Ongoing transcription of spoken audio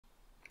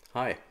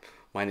Hi,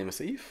 my name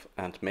is Eve,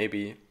 and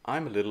maybe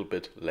I'm a little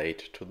bit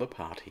late to the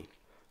party.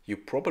 You're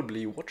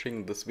probably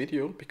watching this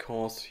video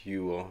because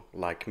you're,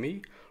 like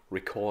me,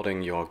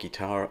 recording your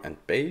guitar and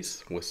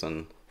bass with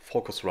an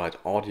Focusrite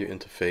audio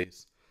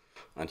interface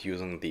and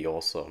using the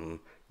awesome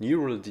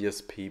Neural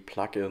DSP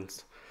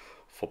plugins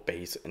for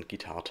bass and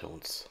guitar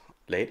tones.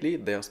 Lately,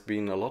 there's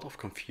been a lot of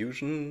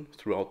confusion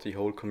throughout the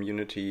whole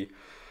community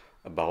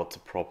about the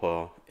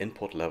proper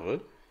input level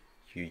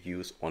you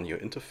use on your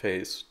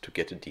interface to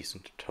get a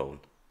decent tone.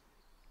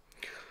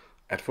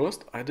 At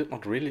first, I did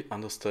not really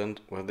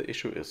understand where the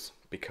issue is,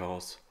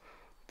 because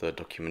the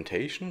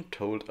documentation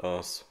told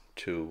us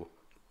to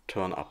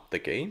turn up the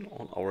gain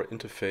on our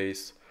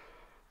interface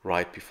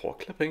right before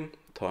clipping,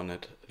 turn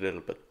it a little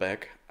bit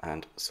back,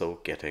 and so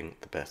getting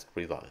the best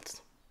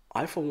results.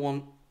 I, for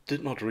one,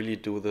 did not really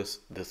do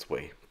this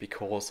way,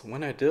 because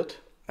when I did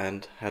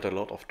and had a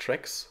lot of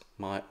tracks,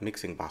 my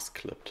mixing bus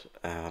clipped,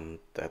 and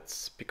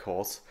that's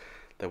because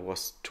there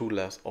was too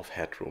less of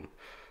headroom.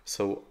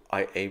 So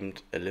I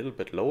aimed a little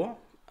bit lower,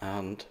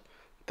 and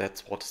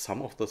that's what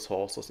some of the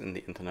sources in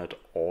the internet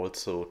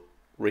also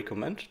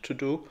recommend to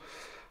do.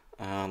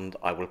 And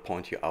I will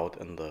point you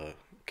out in the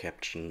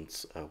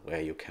captions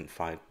where you can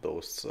find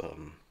those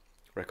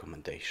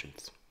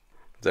recommendations.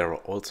 There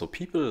are also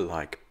people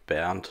like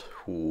Bernd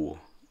who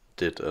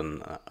did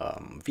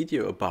a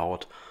video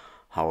about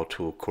how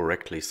to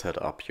correctly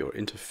set up your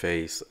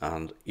interface,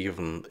 and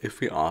even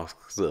if we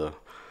ask the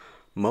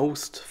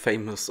most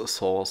famous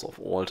source of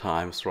all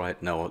times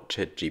right now,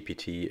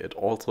 ChatGPT, it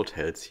also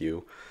tells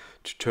you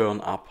to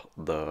turn up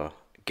the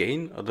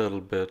gain a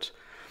little bit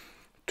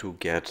to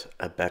get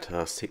a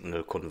better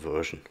signal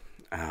conversion.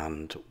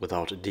 And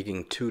without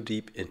digging too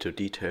deep into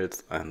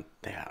details, and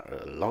there are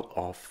a lot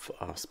of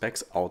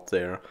specs out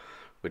there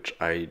which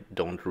I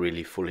don't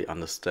really fully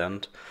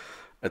understand,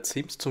 it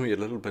seems to me a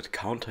little bit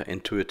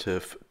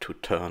counterintuitive to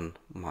turn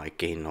my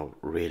gain knob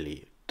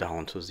really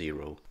down to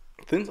zero.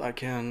 Since I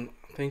can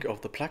think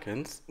of the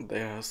plugins,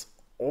 there's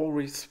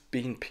always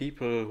been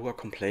people who are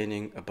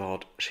complaining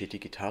about shitty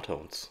guitar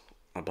tones,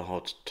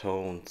 about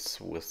tones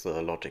with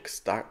the Logic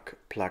Stack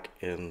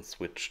plugins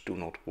which do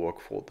not work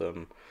for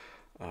them,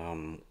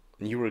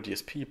 Neural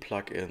DSP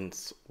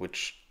plugins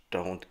which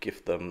don't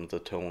give them the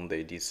tone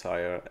they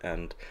desire,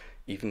 and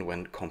even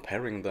when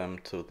comparing them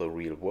to the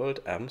real world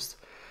amps,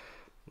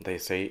 they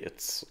say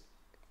it's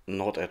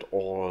not at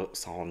all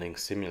sounding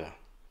similar.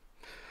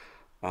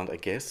 And I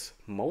guess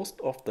most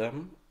of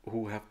them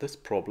who have this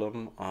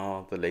problem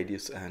are the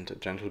ladies and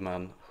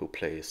gentlemen who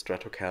play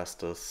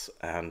Stratocasters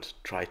and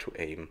try to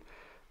aim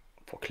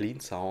for clean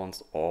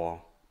sounds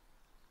or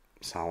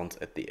sounds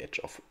at the edge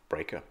of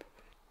breakup.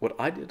 What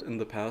I did in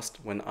the past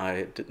when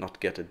I did not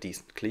get a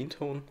decent clean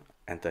tone,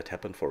 and that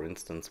happened for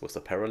instance with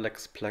the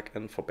Parallax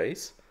plugin for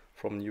bass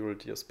from Neural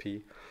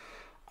DSP,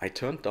 I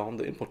turned down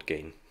the input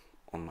gain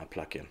on my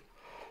plugin.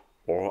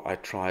 Or I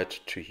tried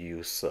to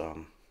use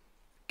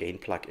gain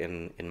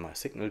plugin in my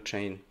signal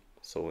chain,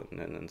 so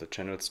in the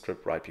channel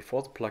strip right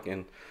before the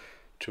plugin,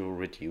 to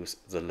reduce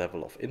the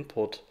level of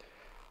input,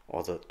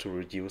 or to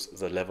reduce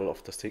the level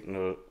of the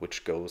signal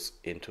which goes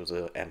into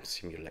the amp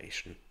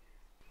simulation.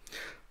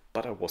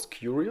 But I was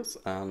curious,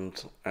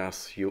 and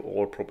as you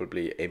all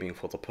probably aiming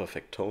for the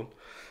perfect tone,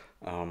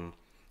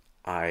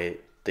 I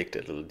digged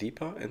a little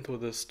deeper into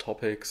these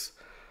topics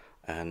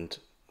and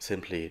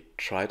simply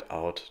tried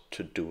out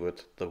to do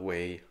it the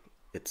way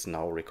it's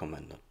now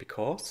recommended,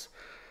 because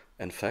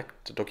in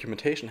fact the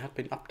documentation had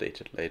been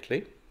updated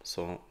lately.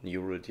 So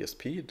Neural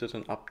DSP did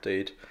an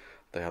update,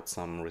 they had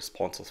some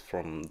responses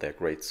from their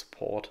great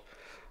support,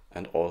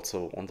 and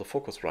also on the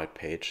Focusrite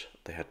page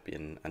there had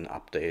been an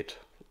update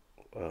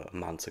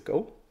months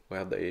ago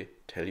where they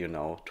tell you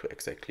now to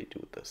exactly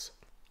do this.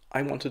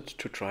 I wanted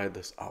to try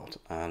this out,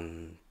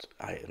 and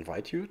I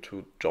invite you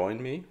to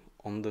join me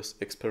on this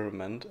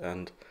experiment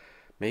and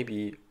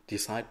maybe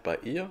decide by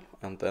ear,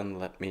 and then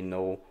let me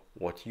know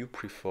what you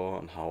prefer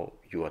and how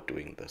you are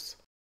doing this.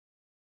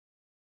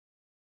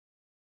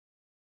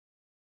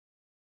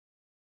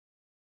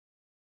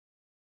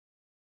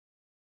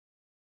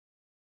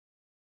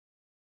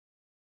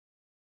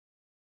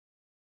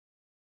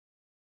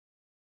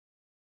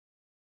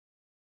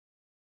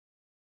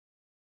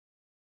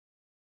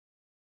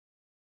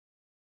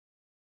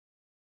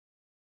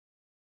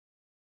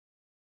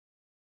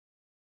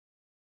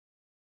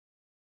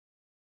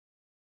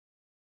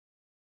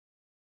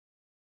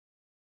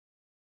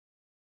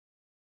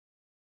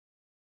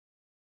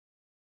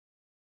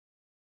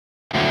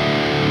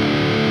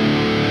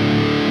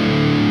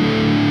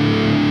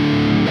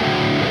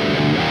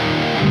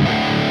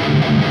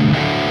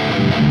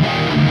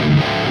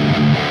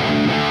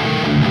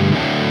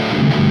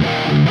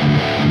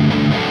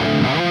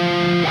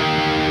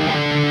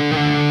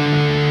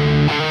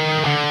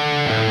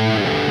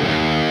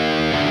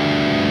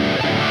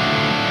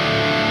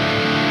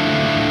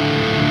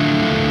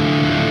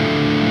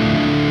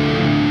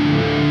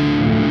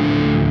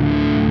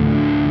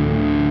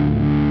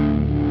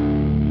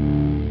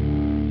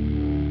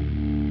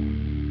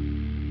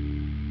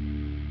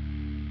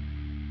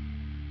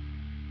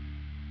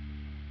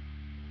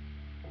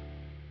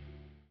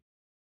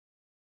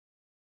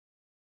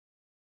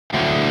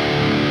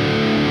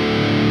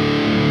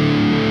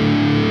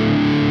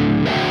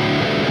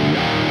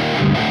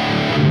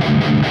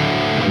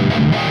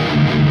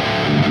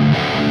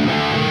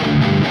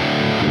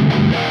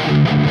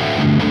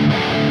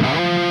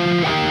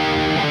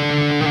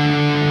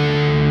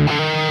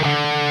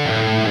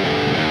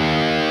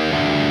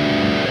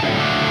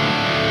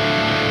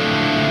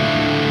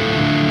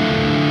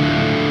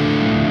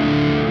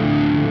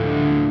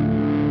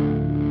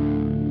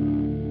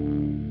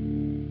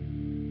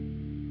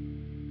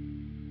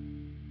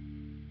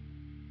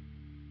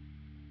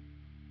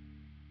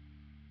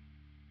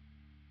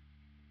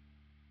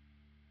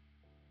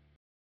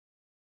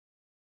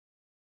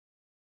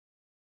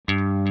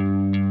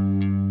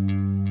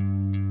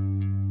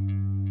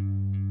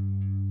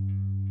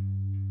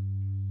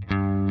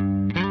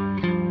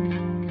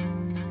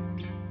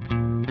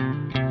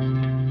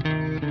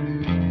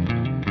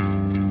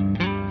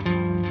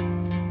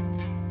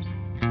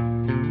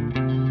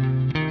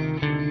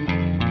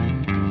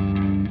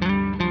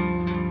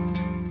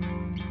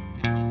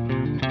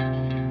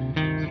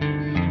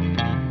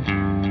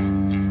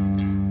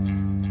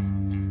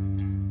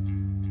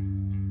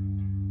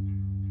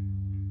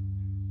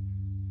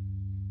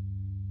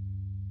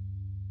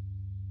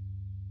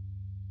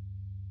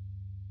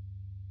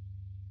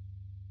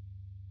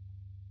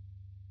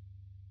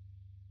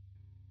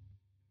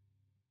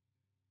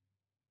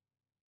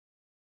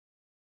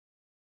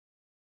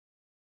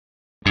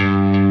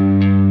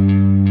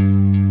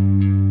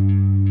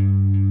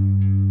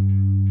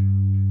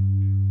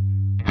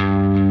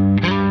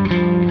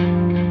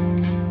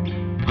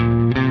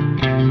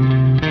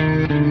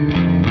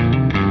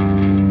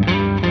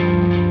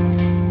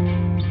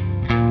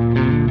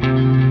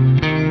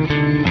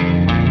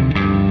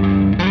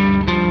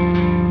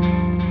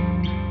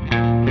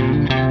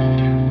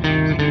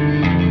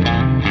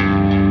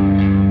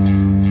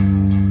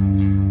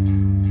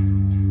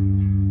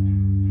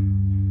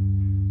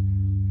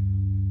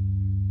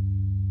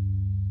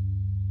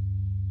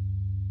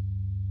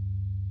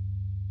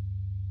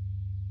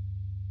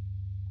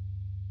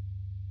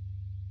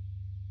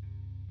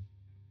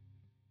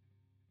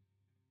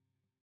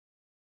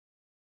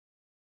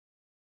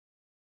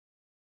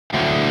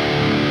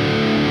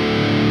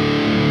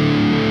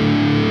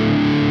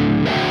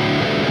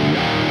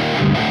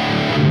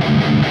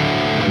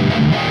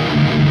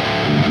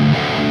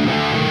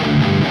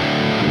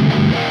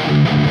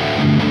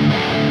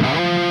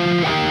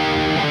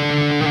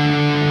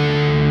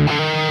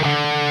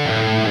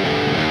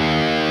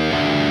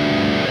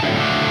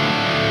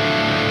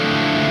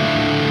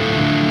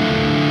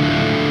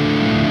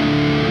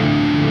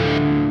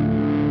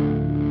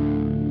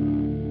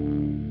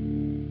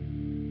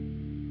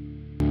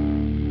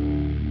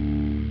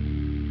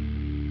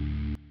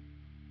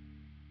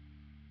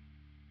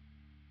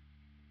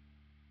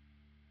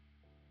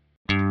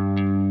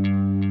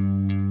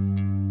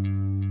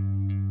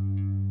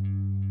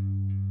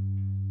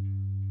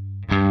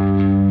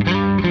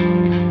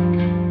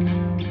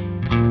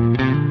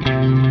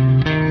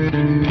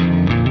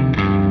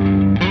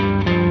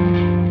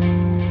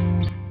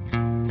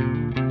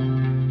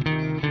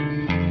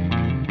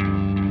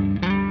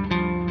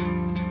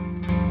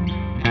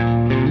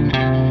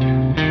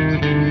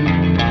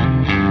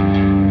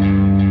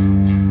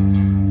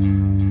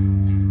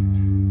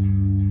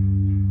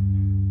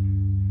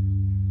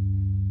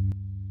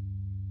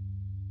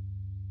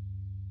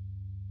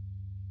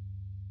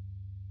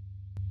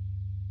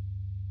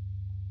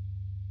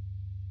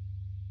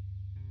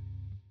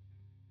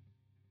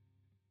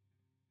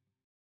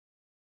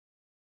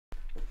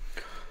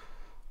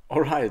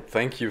 Alright,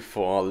 thank you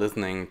for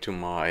listening to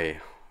my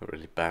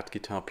really bad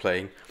guitar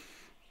playing.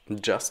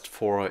 Just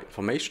for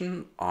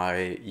information,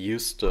 I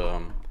used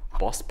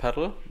Boss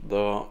pedal,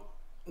 the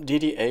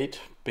DD8,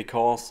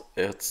 because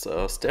it's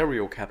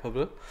stereo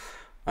capable,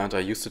 and I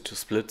used it to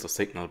split the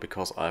signal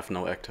because I have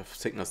no active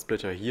signal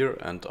splitter here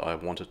and I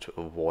wanted to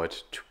avoid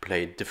to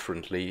play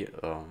differently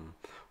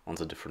on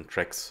the different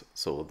tracks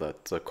so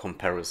that the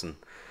comparison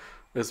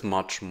is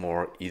much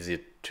more easy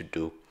to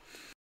do.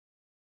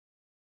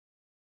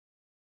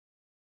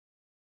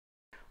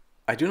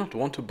 I do not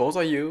want to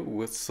bother you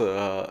with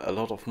a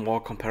lot of more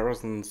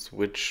comparisons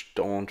which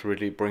don't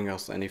really bring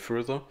us any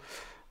further.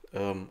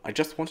 I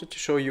just wanted to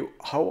show you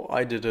how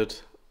I did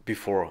it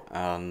before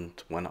and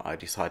when I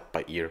decide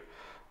by ear.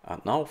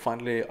 And now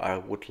finally I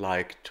would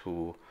like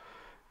you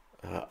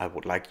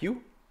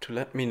to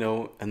let me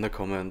know in the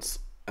comments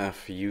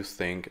if you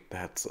think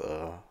that's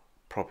a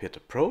appropriate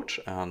approach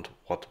and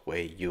what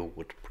way you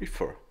would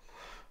prefer.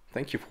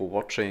 Thank you for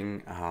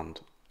watching, and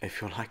if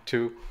you like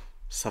to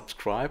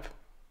subscribe,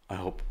 I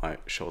hope I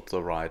showed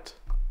the right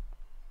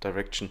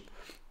direction.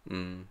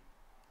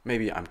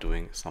 Maybe I'm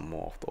doing some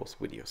more of those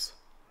videos.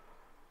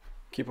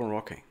 Keep on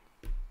rocking.